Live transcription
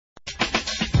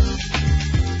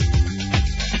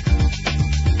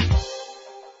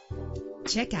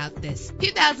Check out this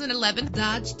 2011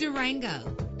 Dodge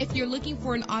Durango. If you're looking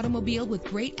for an automobile with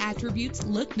great attributes,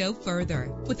 look no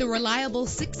further. With a reliable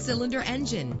 6-cylinder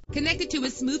engine connected to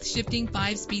a smooth shifting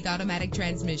 5-speed automatic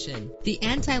transmission, the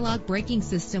anti-lock braking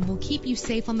system will keep you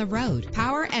safe on the road.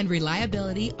 Power and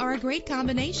reliability are a great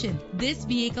combination. This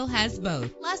vehicle has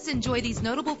both. Plus, enjoy these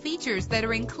notable features that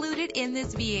are included in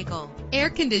this vehicle: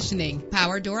 air conditioning,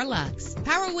 power door locks,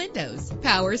 power windows,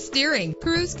 power steering,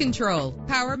 cruise control,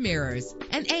 power mirrors,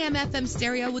 an AM/FM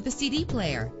stereo with a CD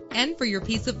player. And for your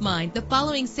peace of mind, the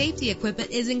following safety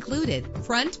equipment is included: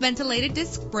 front ventilated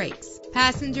disc brakes,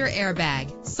 passenger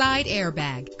airbag, side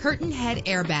airbag, curtain head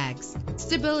airbags,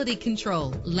 stability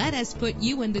control. Let us put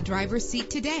you in the driver's seat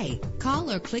today.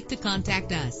 Call or click to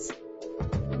contact us.